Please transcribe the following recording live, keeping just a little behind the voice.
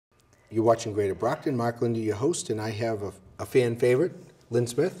You're watching Greater Brockton. Mark Lindy, your host, and I have a fan favorite, Lynn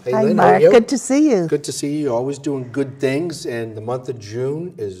Smith. Hey, Hi, Lynn, Mark. how are you? Good to see you. Good to see you. You're always doing good things, and the month of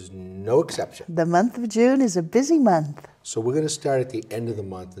June is no exception. The month of June is a busy month. So we're going to start at the end of the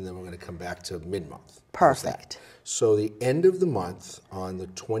month, and then we're going to come back to mid-month. Perfect. So the end of the month, on the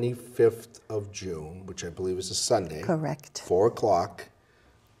 25th of June, which I believe is a Sunday. Correct. 4 o'clock,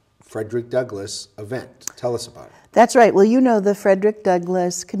 Frederick Douglass event. Tell us about it. That's right. Well, you know the Frederick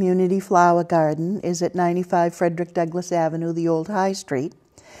Douglass Community Flower Garden is at 95 Frederick Douglass Avenue, the old High Street.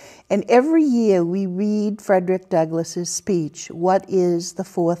 And every year we read Frederick Douglass's speech, What is the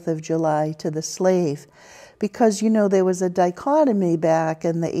 4th of July to the Slave? Because, you know, there was a dichotomy back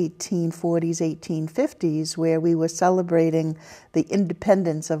in the 1840s, 1850s, where we were celebrating the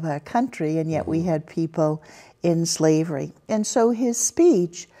independence of our country, and yet we had people in slavery. And so his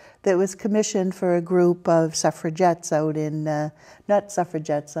speech that was commissioned for a group of suffragettes out in, not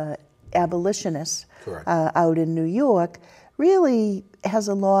suffragettes, abolitionists out in New York, really has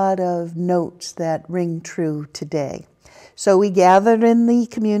a lot of notes that ring true today. So we gathered in the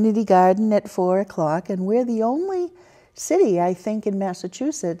community garden at 4 o'clock, and we're the only city, I think, in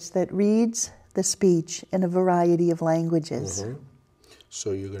Massachusetts that reads the speech in a variety of languages. Mm-hmm.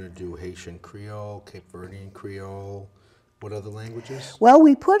 So you're going to do Haitian Creole, Cape Verdean Creole, what other languages? Well,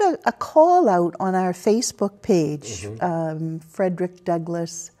 we put a call out on our Facebook page, Frederick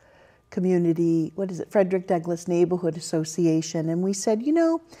Douglass Community, Frederick Douglass Neighborhood Association, and we said, you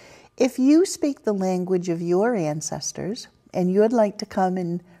know, if you speak the language of your ancestors and you'd like to come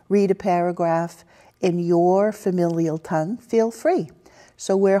and read a paragraph in your familial tongue, feel free.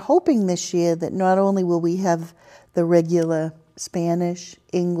 So we're hoping this year that not only will we have the regular Spanish,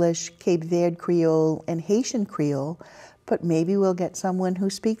 English, Cape Verde Creole, and Haitian Creole, but maybe we'll get someone who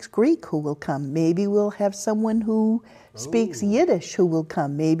speaks Greek who will come. Maybe we'll have someone who speaks Yiddish who will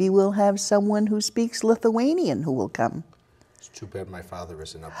come. Maybe we'll have someone who speaks Lithuanian who will come. It's too bad my father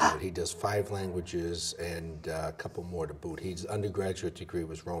isn't up there. He does 5 languages and a couple more to boot. His undergraduate degree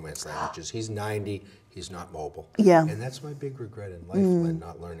was Romance languages. He's 90. He's not mobile. Yeah. And that's my big regret in life, Lynn,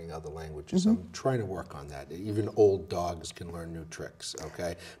 not learning other languages. I'm trying to work on that. Even old dogs can learn new tricks,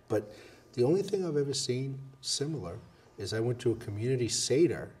 okay? But the only thing I've ever seen similar is I went to a community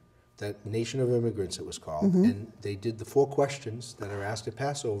Seder, that Nation of Immigrants it was called, and they did the 4 questions that are asked at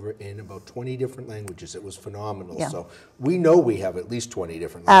Passover in about 20 different languages. It was phenomenal. Yeah. So we know we have at least 20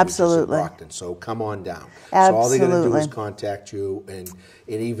 different languages in Brockton, so come on down. Absolutely. So all they're going to do is contact you, and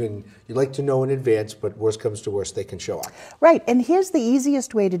even, you'd like to know in advance, but worst comes to worst, they can show up. Right, and here's the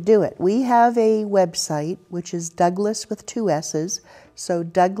easiest way to do it. We have a website, which is Douglass with 2 S's, so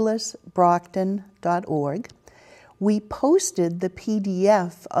douglassbrockton.org. We posted the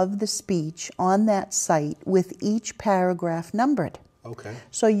PDF of the speech on that site with each paragraph numbered. Okay.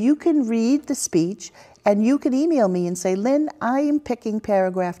 So you can read the speech and you can email me and say, Lynn, I am picking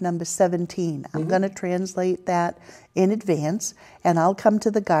paragraph number 17. I'm going to translate that in advance, and I'll come to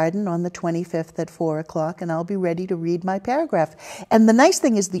the garden on the 25th at 4 o'clock, and I'll be ready to read my paragraph. And the nice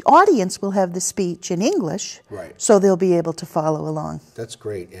thing is the audience will have the speech in English, so they'll be able to follow along. That's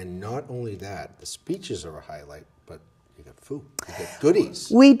great. And not only that, the speeches are a highlight, but you got food, you got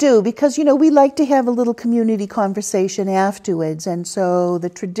goodies. We do, because, you know, we like to have a little community conversation afterwards, and so the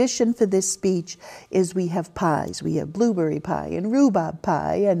tradition for this speech is we have pies. We have blueberry pie and rhubarb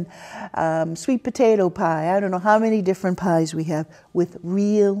pie and sweet potato pie. I don't know how many different pies we have with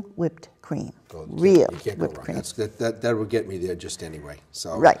real whipped cream. You can't go wrong. That would get me there just anyway.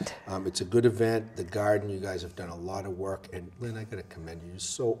 So it's a good event. The garden, you guys have done a lot of work. And Lynn, I got to commend you. You're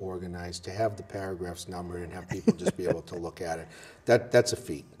so organized to have the paragraphs numbered and have people just be able to look at it. That's a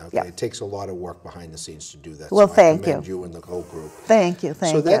feat. Okay, it takes a lot of work behind the scenes to do that. Well, so thank I commend you and the whole group. Thank you.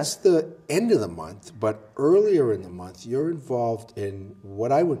 So that's the end of the month. But earlier in the month, you're involved in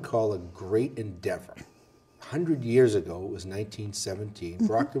what I would call a great endeavor. 100 years ago, it was 1917.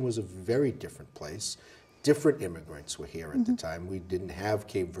 Brockton was a very different place. Different immigrants were here at the time. We didn't have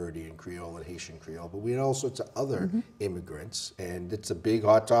Cape Verdean Creole and Haitian Creole, but we had all sorts of other immigrants, and it's a big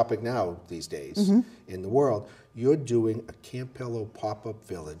hot topic now these days in the world. You're doing a Campello pop-up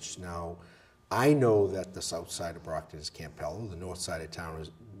village. Now, I know that the south side of Brockton is Campello, the north side of town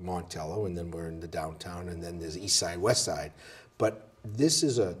is Montello, and then we're in the downtown, and then there's east side, west side. But this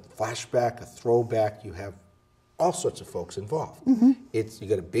is a flashback, a throwback. You have all sorts of folks involved. You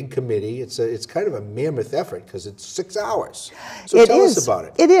got a big committee. It's kind of a mammoth effort because it's 6 hours. So tell us about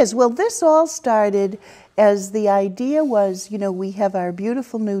it. It is. Well, this all started as the idea was, you know, we have our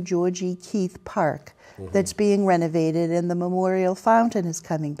beautiful new Georgie Keith Park that's being renovated, and the memorial fountain is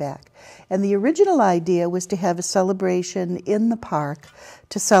coming back. And the original idea was to have a celebration in the park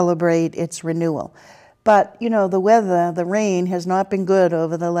to celebrate its renewal. But, you know, the weather, the rain has not been good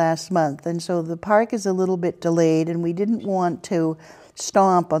over the last month, and so the park is a little bit delayed, and we didn't want to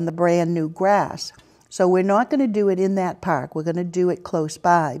stomp on the brand new grass. So we're not going to do it in that park. We're going to do it close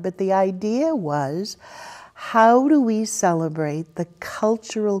by. But the idea was, how do we celebrate the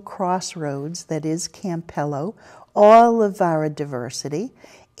cultural crossroads that is Campello, all of our diversity,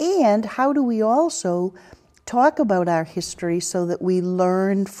 and how do we also talk about our history so that we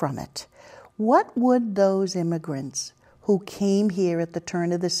learn from it? What would those immigrants who came here at the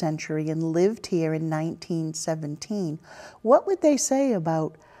turn of the century and lived here in 1917, what would they say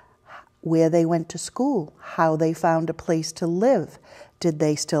about where they went to school, how they found a place to live? Did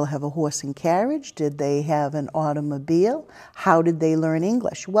they still have a horse and carriage? Did they have an automobile? How did they learn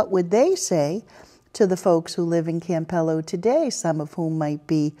English? What would they say to the folks who live in Campello today, some of whom might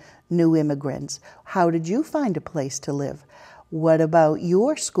be new immigrants? How did you find a place to live? What about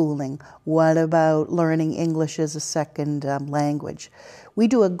your schooling? What about learning English as a second language? We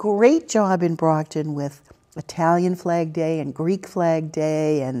do a great job in Brockton with Italian Flag Day and Greek Flag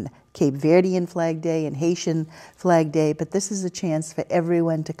Day and Cape Verdean Flag Day and Haitian Flag Day, but this is a chance for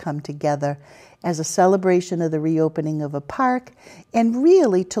everyone to come together as a celebration of the reopening of a park and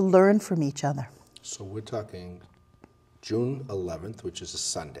really to learn from each other. So we're talking June 11th, which is a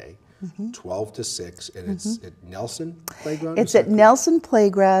Sunday, 12 to 6, and it's at Nelson Playground? It's at Nelson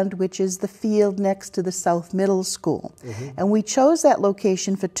Playground, which is the field next to the South Middle School. And we chose that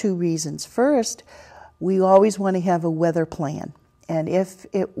location for two reasons. First, we always want to have a weather plan. And if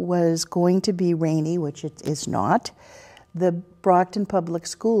it was going to be rainy, which it is not, the Brockton Public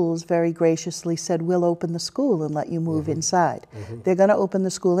Schools very graciously said, we'll open the school and let you move inside. They're going to open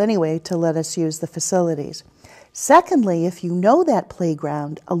the school anyway to let us use the facilities. Secondly, if you know that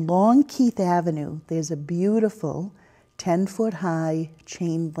playground, along Keith Avenue, there's a beautiful 10-foot-high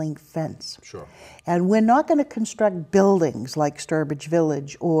chain-link fence. Sure. And we're not going to construct buildings like Sturbridge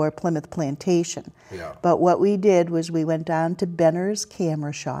Village or Plymouth Plantation. Yeah. But what we did was we went down to Benner's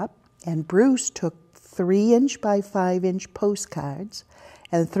Camera Shop, and Bruce took 3-inch by 5-inch postcards,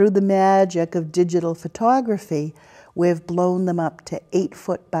 and through the magic of digital photography, we've blown them up to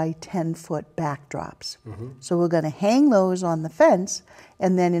 8-foot by 10-foot backdrops. So we're going to hang those on the fence,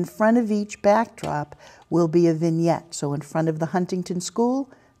 and then in front of each backdrop will be a vignette. So in front of the Huntington School,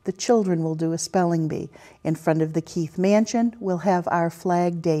 the children will do a spelling bee. In front of the Keith Mansion, we'll have our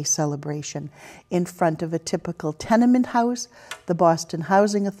Flag Day celebration. In front of a typical tenement house, the Boston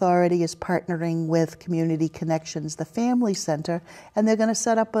Housing Authority is partnering with Community Connections, the Family Center, and they're going to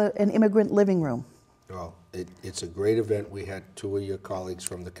set up an immigrant living room. Well, it's a great event. We had 2 of your colleagues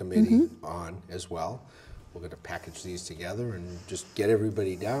from the committee on as well. We're going to package these together and just get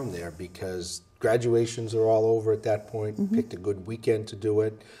everybody down there because graduations are all over at that point. Picked a good weekend to do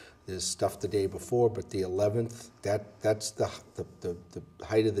it. There's stuff the day before, but the 11th, that's the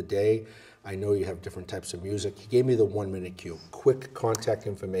height of the day. I know you have different types of music. You gave me the 1-minute cue. Quick contact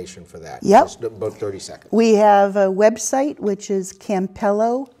information for that. Yep. Just about 30 seconds. We have a website, which is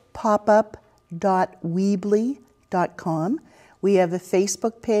campellopopup.weebly.com. We have a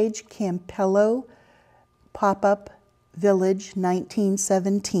Facebook page, Campello Pop-Up Village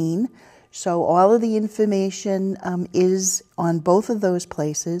 1917. So all of the information is on both of those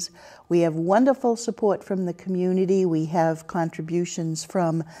places. We have wonderful support from the community. We have contributions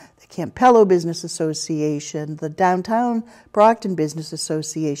from the Campello Business Association, the Downtown Brockton Business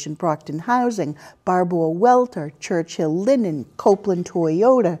Association, Brockton Housing, Barbour Welter, Churchill Linen, Copeland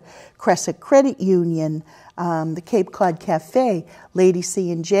Toyota, Crescent Credit Union, the Cape Cod Cafe. Lady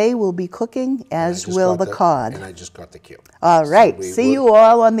C&J will be cooking, as will the cod. And I just got the cue. All right. See you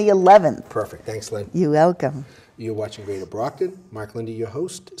all on the 11th. Perfect. Thanks, Lynn. You're welcome. You're watching Greater Brockton. Mark Lindy, your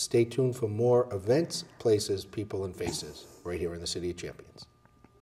host. Stay tuned for more events, places, people, and faces right here in the City of Champions.